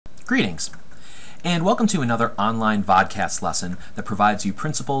Greetings, and welcome to another online vodcast lesson that provides you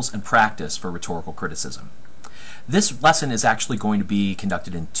principles and practice for rhetorical criticism. This lesson is actually going to be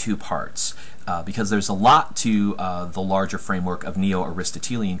conducted in two parts because there's a lot to the larger framework of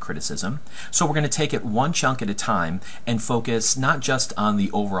neo-Aristotelian criticism. So we're going to take it one chunk at a time and focus not just on the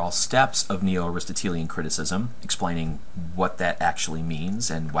overall steps of neo-Aristotelian criticism, explaining what that actually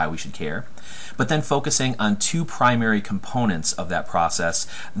means and why we should care, but then focusing on two primary components of that process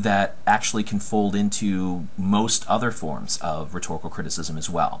that actually can fold into most other forms of rhetorical criticism as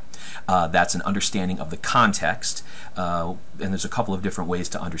well. That's an understanding of the context, and there's a couple of different ways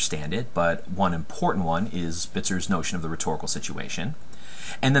to understand it, but one important one is Bitzer's notion of the rhetorical situation.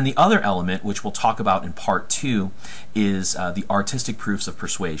 And then the other element, which we'll talk about in part 2, is the artistic proofs of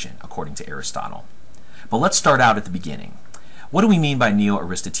persuasion, according to Aristotle. But let's start out at the beginning. What do we mean by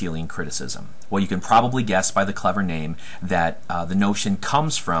neo-Aristotelian criticism? Well, you can probably guess by the clever name that the notion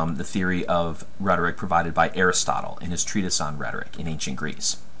comes from the theory of rhetoric provided by Aristotle in his treatise on rhetoric in ancient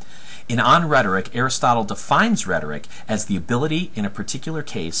Greece. In On Rhetoric, Aristotle defines rhetoric as the ability in a particular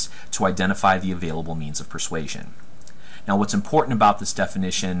case to identify the available means of persuasion. Now, what's important about this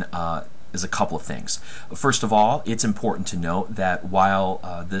definition is a couple of things. First of all, it's important to note that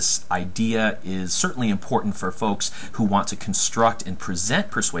while this idea is certainly important for folks who want to construct and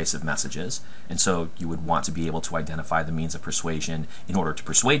present persuasive messages, and so you would want to be able to identify the means of persuasion in order to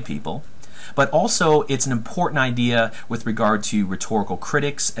persuade people, but also it's an important idea with regard to rhetorical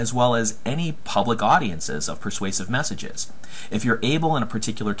critics as well as any public audiences of persuasive messages. If you're able in a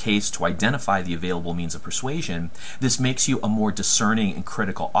particular case to identify the available means of persuasion, this makes you a more discerning and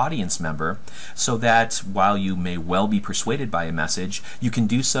critical audience member so that while you may well be persuaded by a message, you can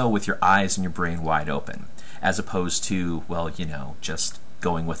do so with your eyes and your brain wide open, as opposed to, well, just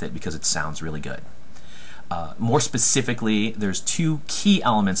going with it because it sounds really good. More specifically, there's two key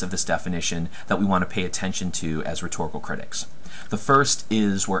elements of this definition that we want to pay attention to as rhetorical critics. The first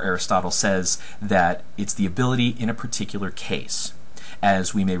is where Aristotle says that it's the ability in a particular case.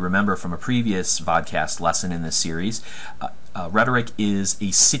 As we may remember from a previous vodcast lesson in this series, rhetoric is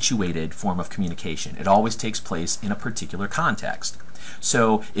a situated form of communication. It always takes place in a particular context.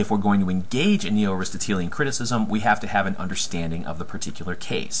 So if we're going to engage in neo-Aristotelian criticism, we have to have an understanding of the particular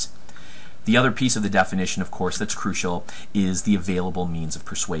case. The other piece of the definition, of course, that's crucial is the available means of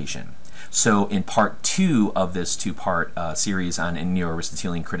persuasion. So in part 2 of this two-part series on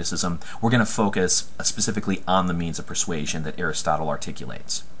neo-Aristotelian criticism, we're going to focus specifically on the means of persuasion that Aristotle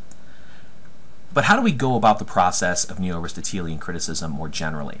articulates. But how do we go about the process of neo-Aristotelian criticism more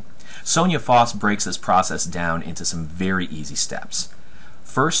generally? Sonia Foss breaks this process down into some very easy steps.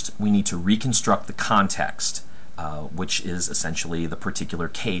 First, we need to reconstruct the context, which is essentially the particular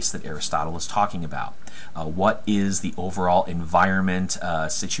case that Aristotle is talking about. What is the overall environment,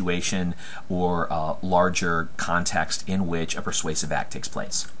 situation, or larger context in which a persuasive act takes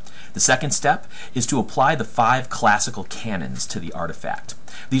place? The second step is to apply the 5 classical canons to the artifact.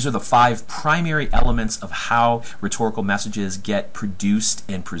 These are the 5 primary elements of how rhetorical messages get produced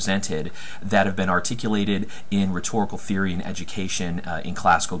and presented that have been articulated in rhetorical theory and education in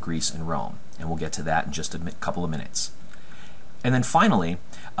classical Greece and Rome. And we'll get to that in just a couple of minutes. And then finally,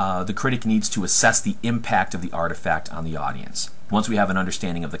 the critic needs to assess the impact of the artifact on the audience. Once we have an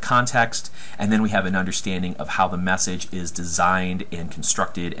understanding of the context, and then we have an understanding of how the message is designed and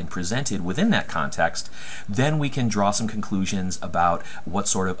constructed and presented within that context, then we can draw some conclusions about what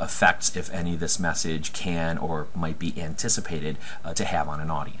sort of effects, if any, this message can or might be anticipated to have on an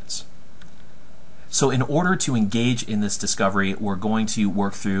audience. So in order to engage in this discovery, we're going to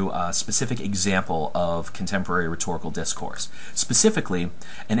work through a specific example of contemporary rhetorical discourse. Specifically,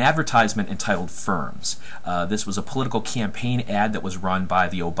 an advertisement entitled Firms. This was a political campaign ad that was run by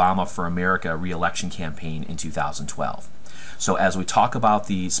the Obama for America re-election campaign in 2012. So as we talk about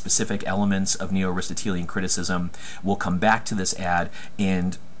the specific elements of neo-Aristotelian criticism, we'll come back to this ad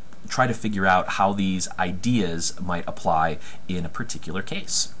and try to figure out how these ideas might apply in a particular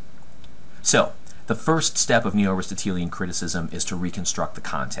case. So, the first step of neo-Aristotelian criticism is to reconstruct the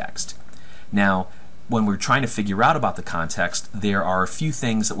context. Now, when we're trying to figure out about the context, there are a few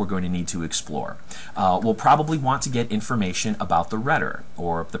things that we're going to need to explore. We'll probably want to get information about the rhetor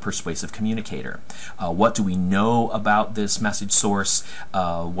or the persuasive communicator. What do we know about this message source?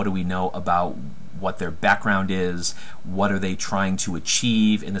 What do we know about what their background is? What are they trying to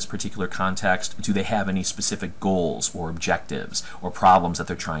achieve in this particular context? Do they have any specific goals or objectives or problems that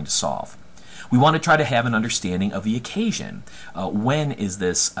they're trying to solve? We want to try to have an understanding of the occasion. When is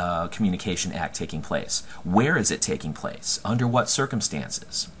this communication act taking place? Where is it taking place? Under what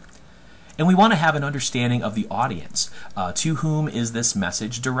circumstances? And we want to have an understanding of the audience. To whom is this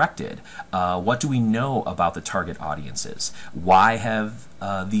message directed? What do we know about the target audiences? Why have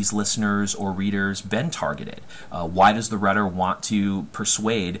these listeners or readers been targeted? Why does the writer want to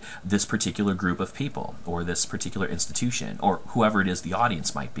persuade this particular group of people or this particular institution or whoever it is the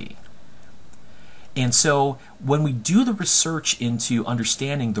audience might be? And so when we do the research into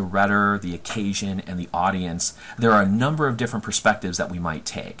understanding the rhetor, the occasion, and the audience, there are a number of different perspectives that we might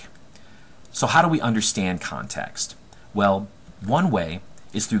take. So how do we understand context? Well, one way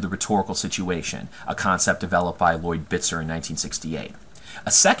is through the rhetorical situation, a concept developed by Lloyd Bitzer in 1968.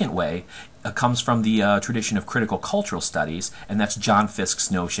 A second way comes from the tradition of critical cultural studies, and that's John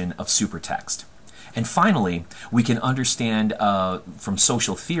Fiske's notion of supertext. And finally, we can understand from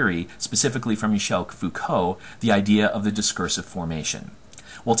social theory, specifically from Michel Foucault, the idea of the discursive formation.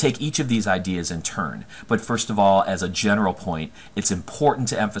 We'll take each of these ideas in turn, but first of all, as a general point, it's important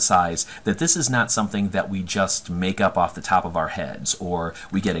to emphasize that this is not something that we just make up off the top of our heads or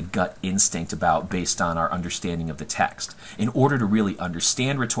we get a gut instinct about based on our understanding of the text. In order to really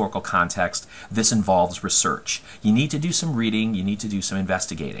understand rhetorical context, this involves research. You need to do some reading, you need to do some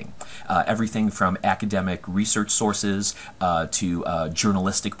investigating. Everything from academic research sources to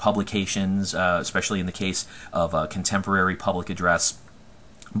journalistic publications, especially in the case of contemporary public address.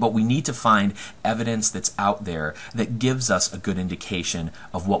 But we need to find evidence that's out there that gives us a good indication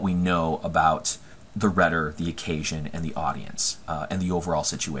of what we know about the rhetor, the occasion, and the audience, and the overall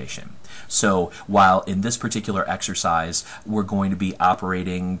situation. So while in this particular exercise we're going to be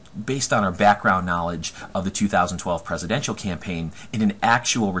operating based on our background knowledge of the 2012 presidential campaign, in an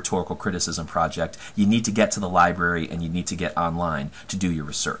actual rhetorical criticism project, you need to get to the library and you need to get online to do your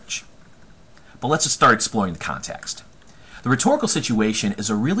research. But let's just start exploring the context. The rhetorical situation is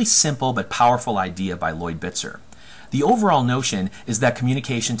a really simple but powerful idea by Lloyd Bitzer. The overall notion is that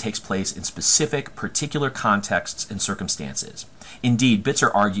communication takes place in specific, particular contexts and circumstances. Indeed,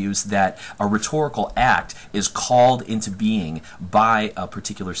 Bitzer argues that a rhetorical act is called into being by a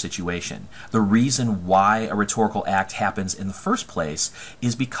particular situation. The reason why a rhetorical act happens in the first place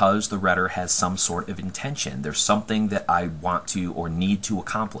is because the rhetor has some sort of intention. There's something that I want to or need to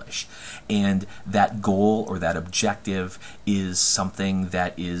accomplish. And that goal or that objective is something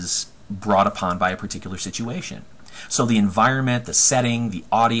that is brought upon by a particular situation. So the environment, the setting, the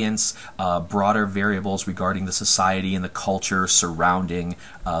audience, broader variables regarding the society and the culture surrounding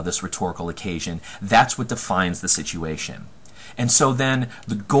this rhetorical occasion, that's what defines the situation. And so then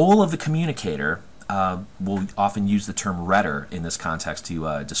the goal of the communicator, we'll often use the term rhetor in this context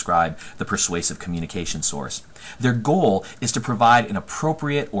to describe the persuasive communication source. Their goal is to provide an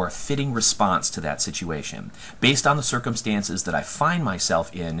appropriate or a fitting response to that situation. Based on the circumstances that I find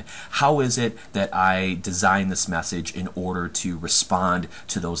myself in, how is it that I design this message in order to respond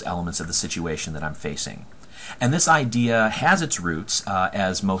to those elements of the situation that I'm facing? And this idea has its roots,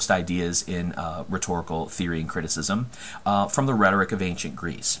 as most ideas in rhetorical theory and criticism, from the rhetoric of ancient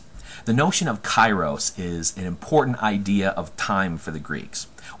Greece. The notion of kairos is an important idea of time for the Greeks.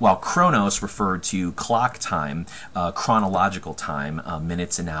 While chronos referred to clock time, chronological time,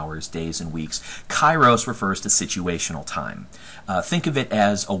 minutes and hours, days and weeks, kairos refers to situational time. Think of it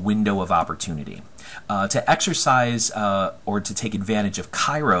as a window of opportunity. To exercise or to take advantage of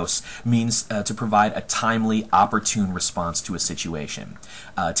kairos means to provide a timely, opportune response to a situation.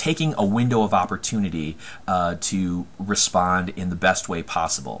 Taking a window of opportunity to respond in the best way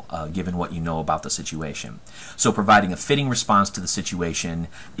possible, given what you know about the situation. So providing a fitting response to the situation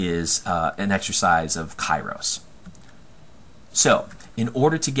is an exercise of kairos. So, in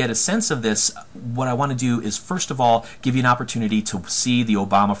order to get a sense of this, what I want to do is first of all give you an opportunity to see the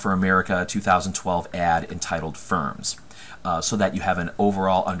Obama for America 2012 ad entitled Firms, so that you have an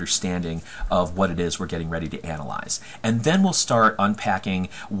overall understanding of what it is we're getting ready to analyze. And then we'll start unpacking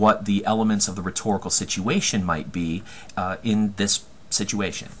what the elements of the rhetorical situation might be in this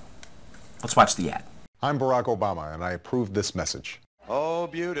situation. Let's watch the ad. I'm Barack Obama, and I approve this message. Oh,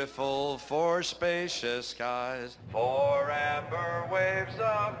 beautiful for spacious skies, for amber waves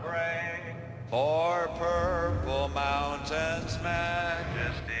of grain, for purple mountains'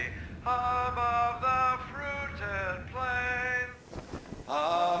 majesty above the fruited plain.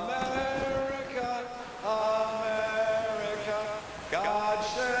 America, America, God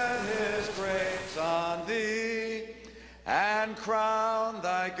shed his grace on thee, and crown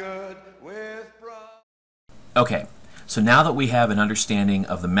thy good with broad. Okay. So now that we have an understanding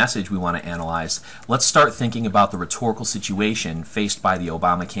of the message we want to analyze, let's start thinking about the rhetorical situation faced by the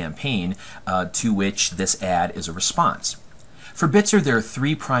Obama campaign to which this ad is a response. For Bitzer, there are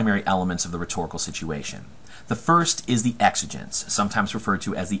three primary elements of the rhetorical situation. The first is the exigence, sometimes referred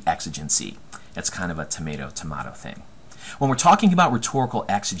to as the exigency. It's kind of a tomato-tomato thing. When we're talking about rhetorical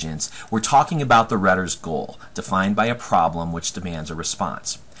exigence, we're talking about the rhetor's goal, defined by a problem which demands a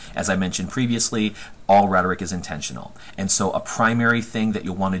response. As I mentioned previously, all rhetoric is intentional. And so a primary thing that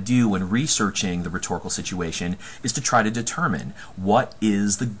you'll want to do when researching the rhetorical situation is to try to determine what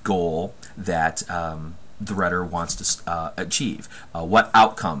is the goal that the rhetor wants to achieve. What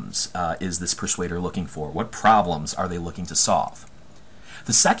outcomes is this persuader looking for? What problems are they looking to solve?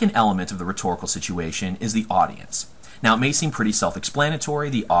 The second element of the rhetorical situation is the audience. Now, it may seem pretty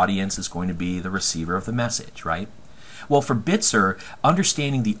self-explanatory. The audience is going to be the receiver of the message, right? Well, for Bitzer,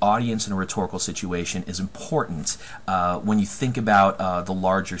 understanding the audience in a rhetorical situation is important when you think about the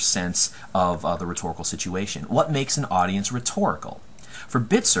larger sense of the rhetorical situation. What makes an audience rhetorical? For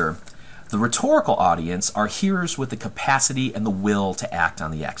Bitzer, the rhetorical audience are hearers with the capacity and the will to act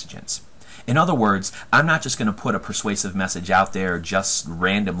on the exigence. In other words, I'm not just going to put a persuasive message out there just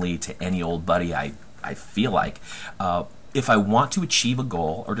randomly to any old buddy I feel like. If I want to achieve a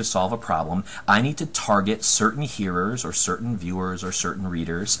goal or to solve a problem, I need to target certain hearers or certain viewers or certain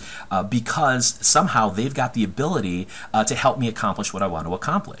readers because somehow they've got the ability to help me accomplish what I want to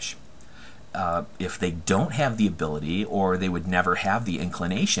accomplish. If they don't have the ability, or they would never have the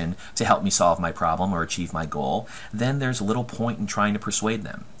inclination to help me solve my problem or achieve my goal, then there's little point in trying to persuade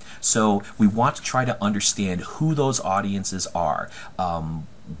them. So we want to try to understand who those audiences are.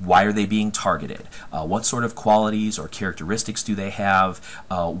 Why are they being targeted? What sort of qualities or characteristics do they have?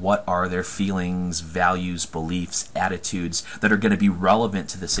 What are their feelings, values, beliefs, attitudes that are going to be relevant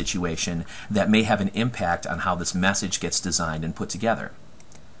to the situation that may have an impact on how this message gets designed and put together?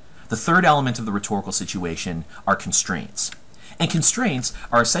 The third element of the rhetorical situation are constraints. And constraints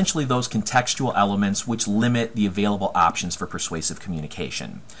are essentially those contextual elements which limit the available options for persuasive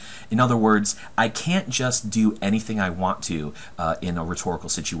communication. In other words, I can't just do anything I want to in a rhetorical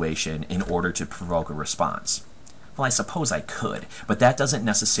situation in order to provoke a response. Well, I suppose I could, but that doesn't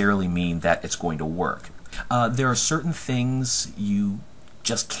necessarily mean that it's going to work. There are certain things you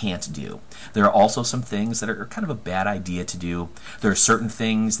just can't do. There are also some things that are kind of a bad idea to do. There are certain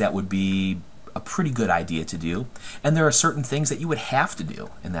things that would be a pretty good idea to do, and there are certain things that you would have to do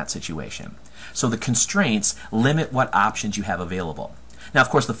in that situation. So the constraints limit what options you have available. Now, of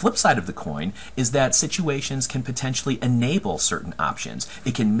course, the flip side of the coin is that situations can potentially enable certain options.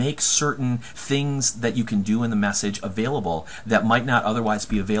 It can make certain things that you can do in the message available that might not otherwise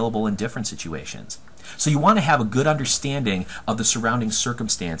be available in different situations. So you want to have a good understanding of the surrounding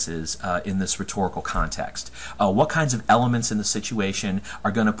circumstances in this rhetorical context. What kinds of elements in the situation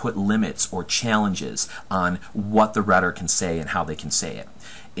are going to put limits or challenges on what the rhetor can say and how they can say it?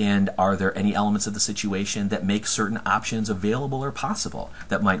 And are there any elements of the situation that make certain options available or possible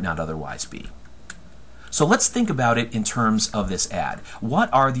that might not otherwise be? So let's think about it in terms of this ad.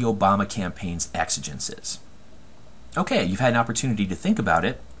 What are the Obama campaign's exigences? Okay, you've had an opportunity to think about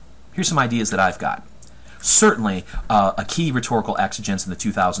it. Here's some ideas that I've got. Certainly, a key rhetorical exigence in the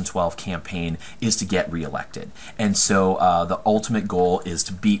 2012 campaign is to get reelected. And so the ultimate goal is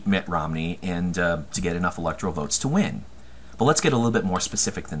to beat Mitt Romney and to get enough electoral votes to win. But let's get a little bit more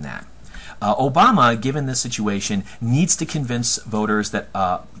specific than that. Obama, given this situation, needs to convince voters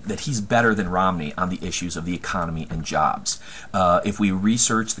that he's better than Romney on the issues of the economy and jobs. If we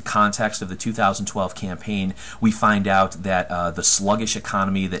research the context of the 2012 campaign, we find out that the sluggish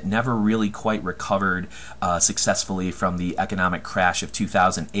economy that never really quite recovered successfully from the economic crash of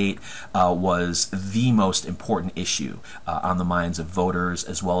 2008 was the most important issue on the minds of voters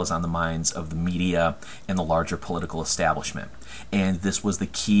as well as on the minds of the media and the larger political establishment. And this was the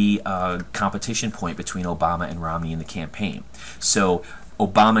key competition point between Obama and Romney in the campaign. So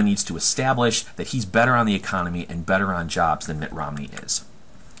Obama needs to establish that he's better on the economy and better on jobs than Mitt Romney is.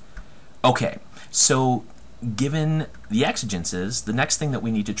 Okay, so given the exigences, the next thing that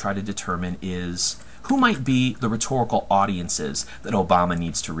we need to try to determine is who might be the rhetorical audiences that Obama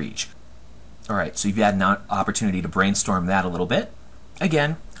needs to reach. All right, so you've had an opportunity to brainstorm that a little bit.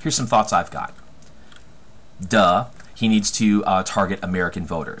 Again, here's some thoughts I've got. Duh. He needs to target American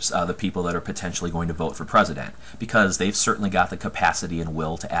voters, the people that are potentially going to vote for president, because they've certainly got the capacity and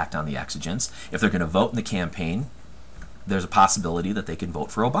will to act on the exigence. If they're going to vote in the campaign, there's a possibility that they can vote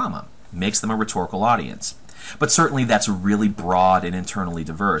for Obama. Makes them a rhetorical audience. But certainly that's really broad and internally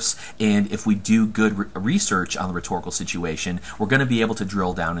diverse, and if we do good research on the rhetorical situation, we're going to be able to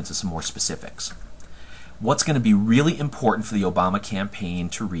drill down into some more specifics. What's going to be really important for the Obama campaign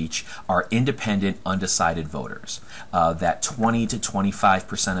to reach are independent, undecided voters. That 20 to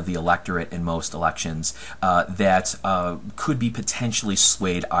 25% of the electorate in most elections that could be potentially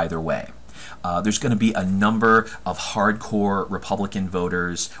swayed either way. There's going to be a number of hardcore Republican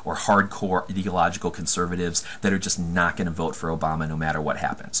voters or hardcore ideological conservatives that are just not going to vote for Obama no matter what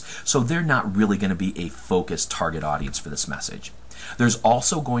happens. So they're not really going to be a focused target audience for this message. There's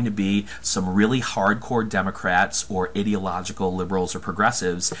also going to be some really hardcore Democrats or ideological liberals or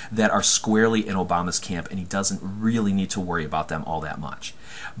progressives that are squarely in Obama's camp, and he doesn't really need to worry about them all that much.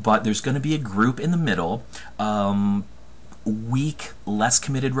 But there's going to be a group in the middle, weak, less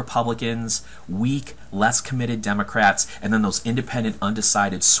committed Republicans, weak, less committed Democrats, and then those independent,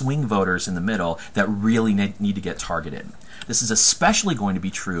 undecided swing voters in the middle that really need to get targeted. This is especially going to be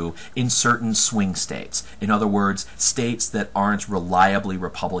true in certain swing states. In other words, states that aren't reliably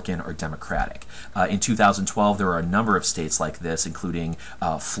Republican or Democratic. In 2012, there are a number of states like this, including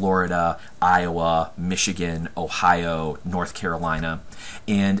Florida, Iowa, Michigan, Ohio, North Carolina.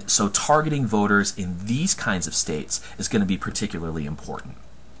 And so targeting voters in these kinds of states is going to be particularly important.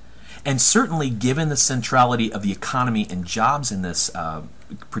 And certainly, given the centrality of the economy and jobs in this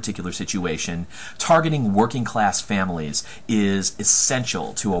particular situation, targeting working class families is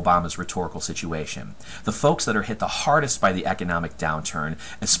essential to Obama's rhetorical situation. The folks that are hit the hardest by the economic downturn,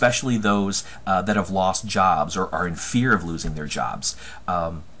 especially those that have lost jobs or are in fear of losing their jobs,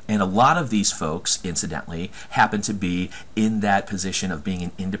 and a lot of these folks, incidentally, happen to be in that position of being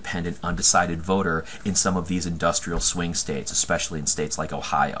an independent, undecided voter in some of these industrial swing states, especially in states like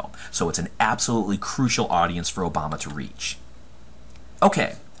Ohio. So it's an absolutely crucial audience for Obama to reach.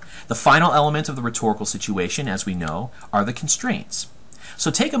 Okay, the final element of the rhetorical situation, as we know, are the constraints.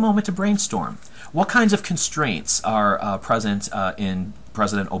 So take a moment to brainstorm. What kinds of constraints are present in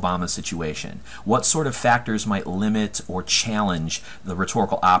President Obama's situation? What sort of factors might limit or challenge the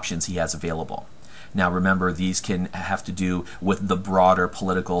rhetorical options he has available? Now remember, these can have to do with the broader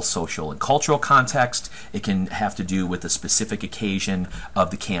political, social, and cultural context. It can have to do with the specific occasion of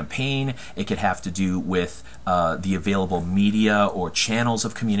the campaign. It could have to do with the available media or channels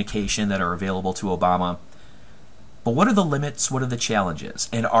of communication that are available to Obama. But what are the limits? What are the challenges?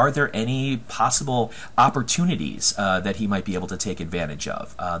 And are there any possible opportunities that he might be able to take advantage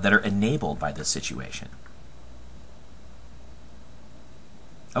of that are enabled by this situation?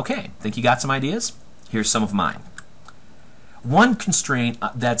 Okay, think you got some ideas? Here's some of mine. One constraint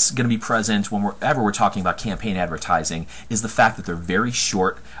that's going to be present whenever we're talking about campaign advertising is the fact that they're very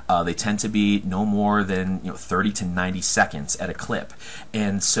short. They tend to be no more than 30 to 90 seconds at a clip.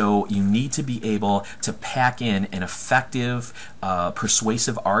 And so you need to be able to pack in an effective,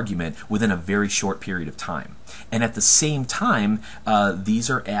 persuasive argument within a very short period of time. And at the same time, these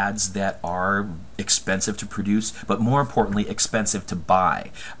are ads that are expensive to produce, but more importantly, expensive to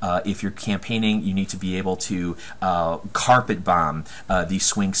buy. If you're campaigning, you need to be able to carpet bomb these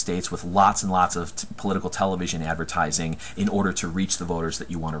swing states with lots and lots of political television advertising in order to reach the voters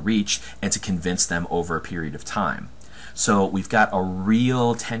that you want to reach and to convince them over a period of time. So we've got a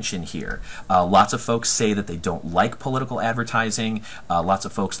real tension here. Lots of folks say that they don't like political advertising. Lots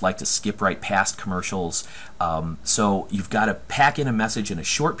of folks like to skip right past commercials. So you've got to pack in a message in a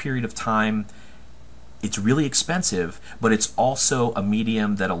short period of time. It's really expensive, but it's also a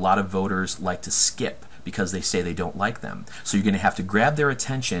medium that a lot of voters like to skip because they say they don't like them. So you're going to have to grab their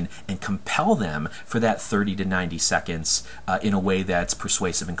attention and compel them for that 30 to 90 seconds in a way that's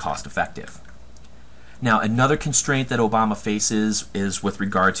persuasive and cost effective. Now, another constraint that Obama faces is with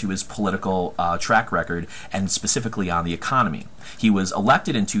regard to his political track record, and specifically on the economy. He was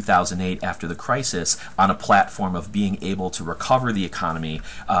elected in 2008 after the crisis on a platform of being able to recover the economy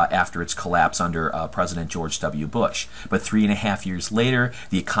after its collapse under President George W. Bush. But 3.5 years later,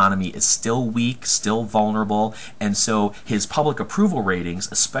 the economy is still weak, still vulnerable, and so his public approval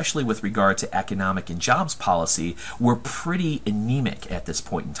ratings, especially with regard to economic and jobs policy, were pretty anemic at this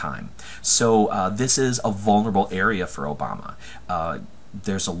point in time. So this is a vulnerable area for Obama.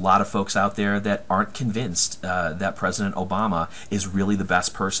 There's a lot of folks out there that aren't convinced that President Obama is really the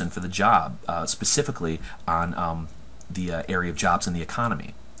best person for the job, specifically on the area of jobs and the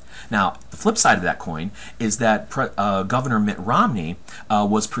economy. Now, the flip side of that coin is that Governor Mitt Romney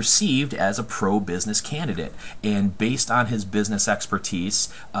was perceived as a pro-business candidate, and based on his business expertise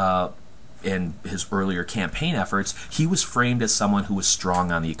in his earlier campaign efforts, he was framed as someone who was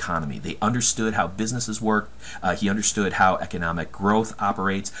strong on the economy. They understood how businesses work. He understood how economic growth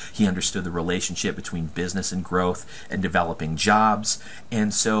operates. He understood the relationship between business and growth and developing jobs.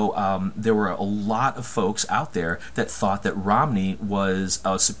 And so there were a lot of folks out there that thought that Romney was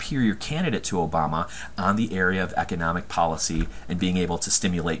a superior candidate to Obama on the area of economic policy and being able to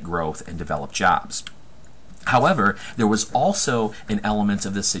stimulate growth and develop jobs. However, there was also an element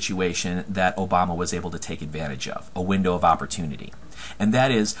of this situation that Obama was able to take advantage of, a window of opportunity. And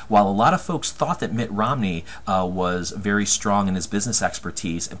that is, while a lot of folks thought that Mitt Romney was very strong in his business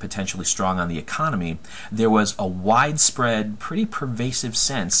expertise and potentially strong on the economy, there was a widespread, pretty pervasive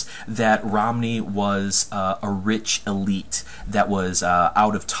sense that Romney was a rich elite that was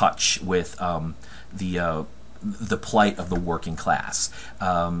out of touch with the plight of the working class.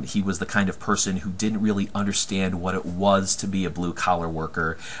 He was the kind of person who didn't really understand what it was to be a blue-collar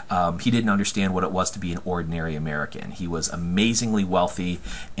worker. He didn't understand what it was to be an ordinary American. He was amazingly wealthy,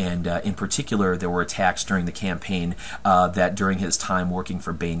 and in particular, there were attacks during the campaign that during his time working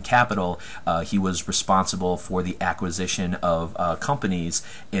for Bain Capital, he was responsible for the acquisition of companies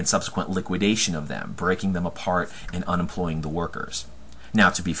and subsequent liquidation of them, breaking them apart and unemploying the workers. Now,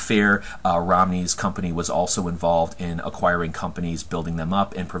 to be fair, Romney's company was also involved in acquiring companies, building them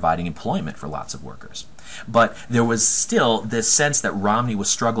up, and providing employment for lots of workers. But there was still this sense that Romney was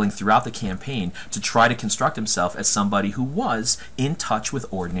struggling throughout the campaign to try to construct himself as somebody who was in touch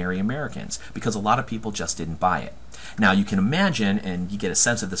with ordinary Americans, because a lot of people just didn't buy it. Now, you can imagine, and you get a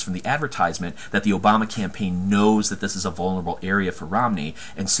sense of this from the advertisement, that the Obama campaign knows that this is a vulnerable area for Romney,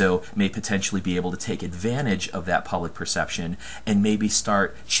 and so may potentially be able to take advantage of that public perception and maybe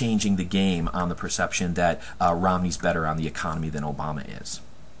start changing the game on the perception that Romney's better on the economy than Obama is.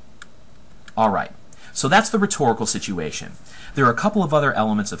 All right, so that's the rhetorical situation. There are a couple of other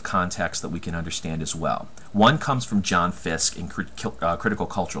elements of context that we can understand as well. One comes from John Fiske in Critical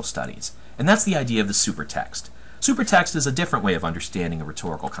Cultural Studies, and that's the idea of the supertext. Supertext is a different way of understanding a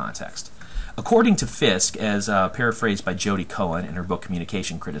rhetorical context. According to Fiske, as paraphrased by Jodi Cohen in her book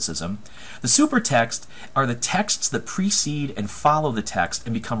Communication Criticism, the supertext are the texts that precede and follow the text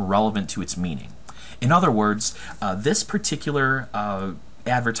and become relevant to its meaning. In other words, this particular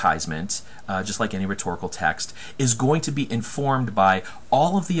advertisement, just like any rhetorical text, is going to be informed by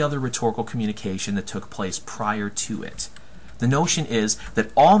all of the other rhetorical communication that took place prior to it. The notion is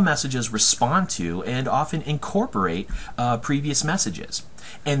that all messages respond to and often incorporate previous messages.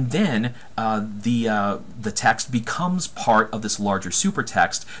 And then the text becomes part of this larger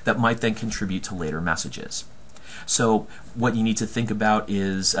supertext that might then contribute to later messages. So what you need to think about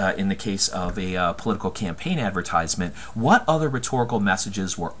is, in the case of a political campaign advertisement, what other rhetorical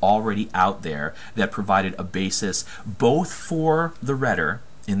messages were already out there that provided a basis both for the rhetor,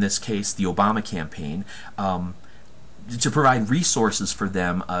 in this case the Obama campaign, to provide resources for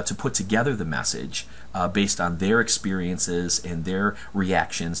them to put together the message based on their experiences and their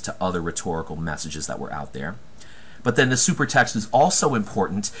reactions to other rhetorical messages that were out there. But then the supertext is also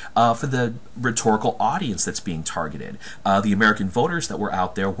important for the rhetorical audience that's being targeted. The American voters that were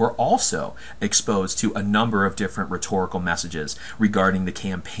out there were also exposed to a number of different rhetorical messages regarding the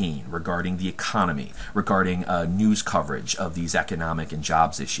campaign, regarding the economy, regarding news coverage of these economic and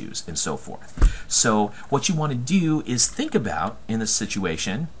jobs issues, and so forth. So what you want to do is think about, in this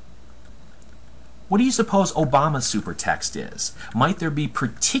situation, what do you suppose Obama's supertext is? Might there be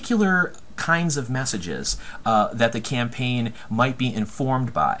particular kinds of messages that the campaign might be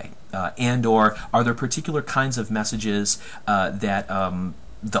informed by, and or are there particular kinds of messages that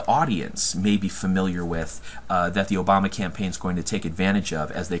the audience may be familiar with that the Obama campaign is going to take advantage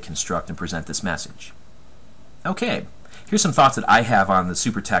of as they construct and present this message? Okay, here's some thoughts that I have on the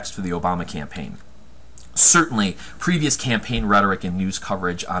supertext for the Obama campaign. Certainly, previous campaign rhetoric and news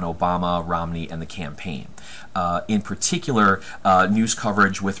coverage on Obama, Romney, and the campaign. In particular, news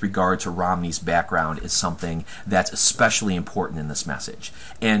coverage with regard to Romney's background is something that's especially important in this message.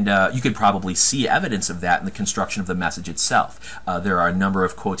 And you could probably see evidence of that in the construction of the message itself. There are a number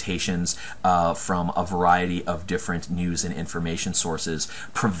of quotations from a variety of different news and information sources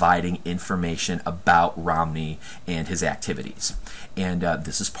providing information about Romney and his activities. And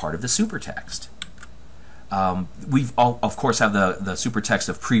this is part of the supertext. We've of course have the supertext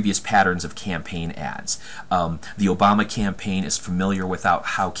of previous patterns of campaign ads. The Obama campaign is familiar with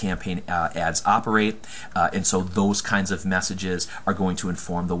how campaign ads operate, and so those kinds of messages are going to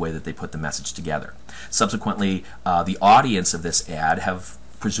inform the way that they put the message together. Subsequently, the audience of this ad have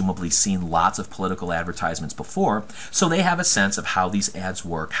presumably seen lots of political advertisements before, so they have a sense of how these ads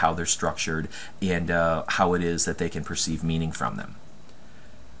work, how they're structured, and how it is that they can perceive meaning from them.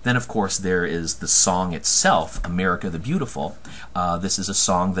 Then, of course, there is the song itself, America the Beautiful. This is a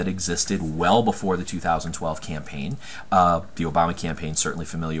song that existed well before the 2012 campaign. The Obama campaign is certainly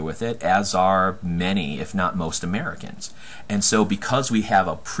familiar with it, as are many, if not most, Americans. And so because we have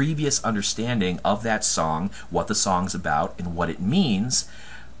a previous understanding of that song, what the song's about, and what it means,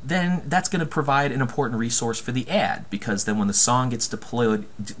 then that's going to provide an important resource for the ad, because then when the song gets deployed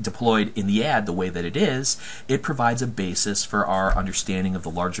in the ad the way that it is, it provides a basis for our understanding of the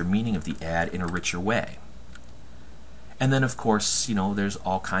larger meaning of the ad in a richer way. And then, of course, there's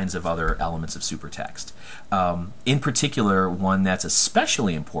all kinds of other elements of supertext. In particular, one that's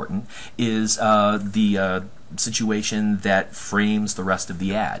especially important is the situation that frames the rest of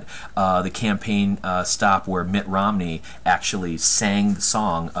the ad. The campaign stop where Mitt Romney actually sang the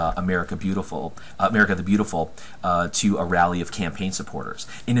song America the Beautiful to a rally of campaign supporters.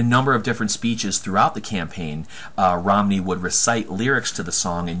 In a number of different speeches throughout the campaign, Romney would recite lyrics to the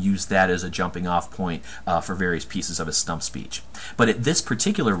song and use that as a jumping off point for various pieces of his stump speech. But at this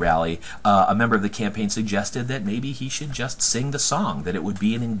particular rally, a member of the campaign suggested that maybe he should just sing the song, that it would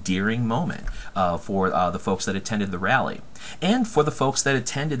be an endearing moment for the folks that attended the rally. And for the folks that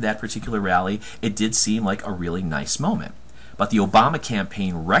attended that particular rally, it did seem like a really nice moment. But the Obama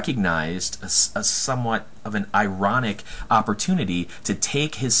campaign recognized a somewhat of an ironic opportunity to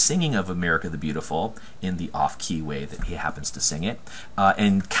take his singing of America the Beautiful, in the off-key way that he happens to sing it,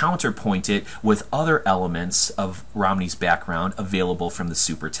 and counterpoint it with other elements of Romney's background available from the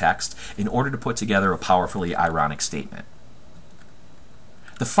supertext in order to put together a powerfully ironic statement.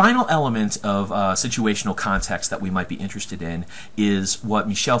 The final element of situational context that we might be interested in is what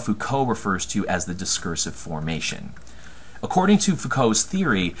Michel Foucault refers to as the discursive formation. According to Foucault's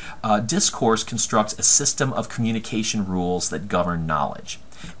theory, discourse constructs a system of communication rules that govern knowledge.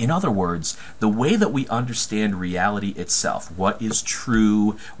 In other words, the way that we understand reality itself, what is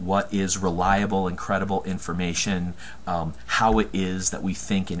true, what is reliable and credible information, how it is that we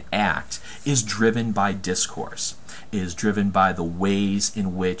think and act, is driven by discourse, is driven by the ways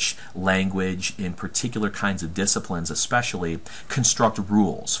in which language, in particular kinds of disciplines especially, construct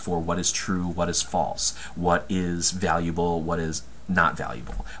rules for what is true, what is false, what is valuable, what is not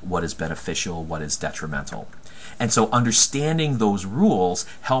valuable, what is beneficial, what is detrimental. And so understanding those rules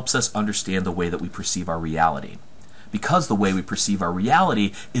helps us understand the way that we perceive our reality, because the way we perceive our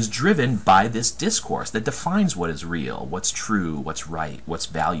reality is driven by this discourse that defines what is real, what's true, what's right, what's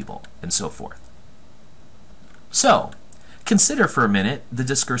valuable, and so forth. So, consider for a minute the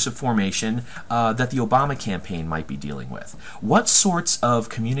discursive formation that the Obama campaign might be dealing with. What sorts of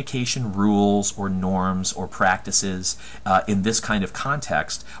communication rules or norms or practices in this kind of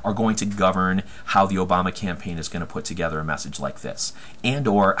context are going to govern how the Obama campaign is going to put together a message like this, and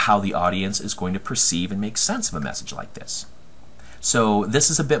or how the audience is going to perceive and make sense of a message like this? So this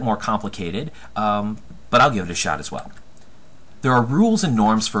is a bit more complicated, but I'll give it a shot as well. There are rules and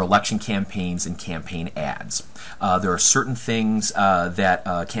norms for election campaigns and campaign ads. There are certain things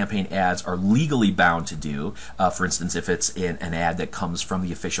that campaign ads are legally bound to do. For instance, if it's an ad that comes from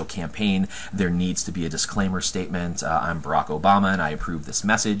the official campaign, there needs to be a disclaimer statement. I'm Barack Obama and I approve this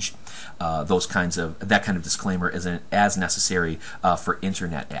message. That kind of disclaimer isn't as necessary for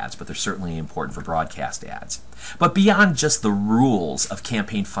internet ads, but they're certainly important for broadcast ads. But beyond just the rules of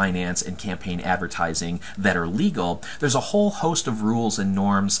campaign finance and campaign advertising that are legal, there's a whole host of rules and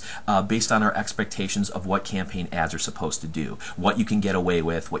norms based on our expectations of what campaign ads are supposed to do, what you can get away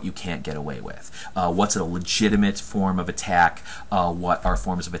with, what you can't get away with, what's a legitimate form of attack, what are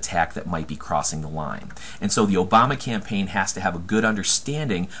forms of attack that might be crossing the line. And so the Obama campaign has to have a good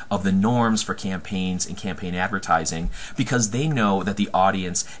understanding of the norms for campaigns and campaign advertising, because they know that the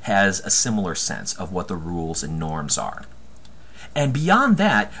audience has a similar sense of what the rules and norms are. And beyond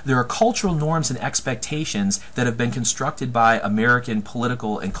that, there are cultural norms and expectations that have been constructed by American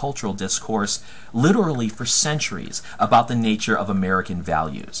political and cultural discourse literally for centuries about the nature of American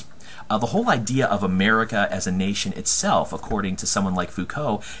values. The whole idea of America as a nation itself, according to someone like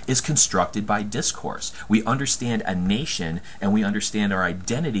Foucault, is constructed by discourse. We understand a nation and we understand our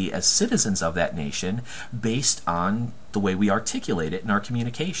identity as citizens of that nation based on the way we articulate it in our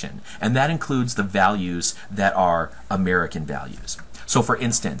communication. And that includes the values that are American values. So for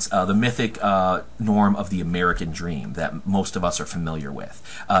instance, the mythic norm of the American dream that most of us are familiar with,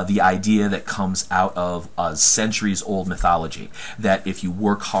 the idea that comes out of a centuries-old mythology, that if you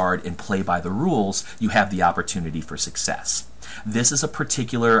work hard and play by the rules, you have the opportunity for success. This is a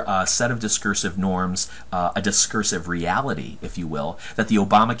particular set of discursive norms, a discursive reality, if you will, that the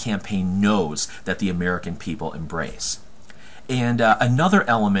Obama campaign knows that the American people embrace. And another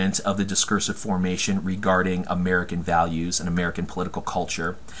element of the discursive formation regarding American values and American political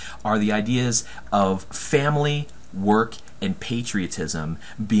culture are the ideas of family, work, and patriotism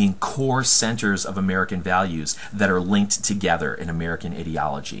being core centers of American values that are linked together in American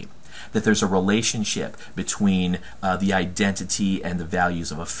ideology. That there's a relationship between the identity and the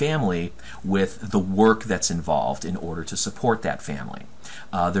values of a family with the work that's involved in order to support that family.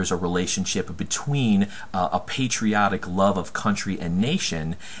 There's a relationship between a patriotic love of country and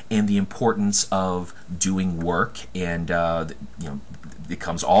nation and the importance of doing work, and it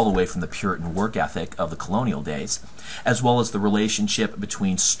comes all the way from the Puritan work ethic of the colonial days, as well as the relationship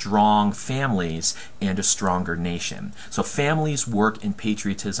between strong families and a stronger nation. So families, work, and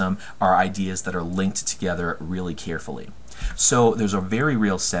patriotism are ideas that are linked together really carefully. So there's a very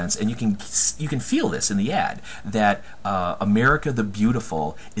real sense, and you can feel this in the ad, that America the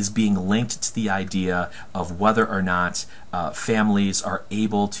Beautiful is being linked to the idea of whether or not families are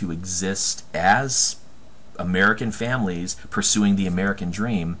able to exist as American families pursuing the American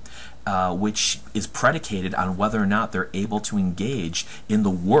dream, which is predicated on whether or not they're able to engage in the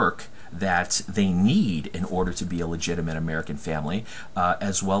work that they need in order to be a legitimate American family,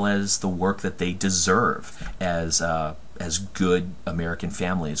 as well as the work that they deserve as good American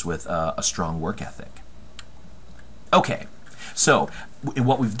families with a strong work ethic. Okay, so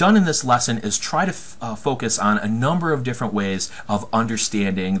what we've done in this lesson is try to focus on a number of different ways of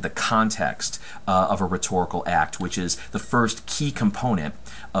understanding the context of a rhetorical act, which is the first key component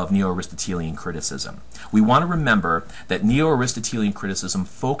of neo-Aristotelian criticism. We want to remember that neo-Aristotelian criticism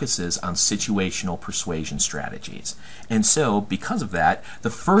focuses on situational persuasion strategies. And so, because of that, the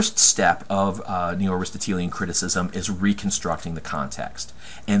first step of neo-Aristotelian criticism is reconstructing the context.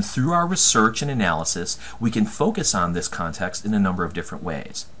 And through our research and analysis, we can focus on this context in a number of different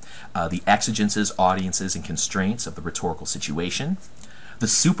ways. The exigences, audiences, and constraints of the rhetorical situation, the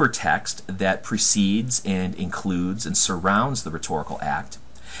supertext that precedes and includes and surrounds the rhetorical act,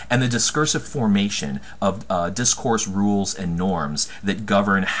 and the discursive formation of discourse rules and norms that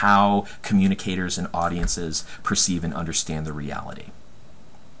govern how communicators and audiences perceive and understand the reality.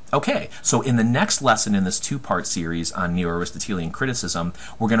 Okay, so in the next lesson in this two-part series on neo-Aristotelian criticism,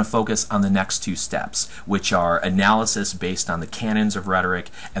 we're going to focus on the next two steps, which are analysis based on the canons of rhetoric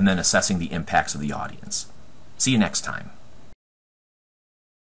and then assessing the impacts of the audience. See you next time.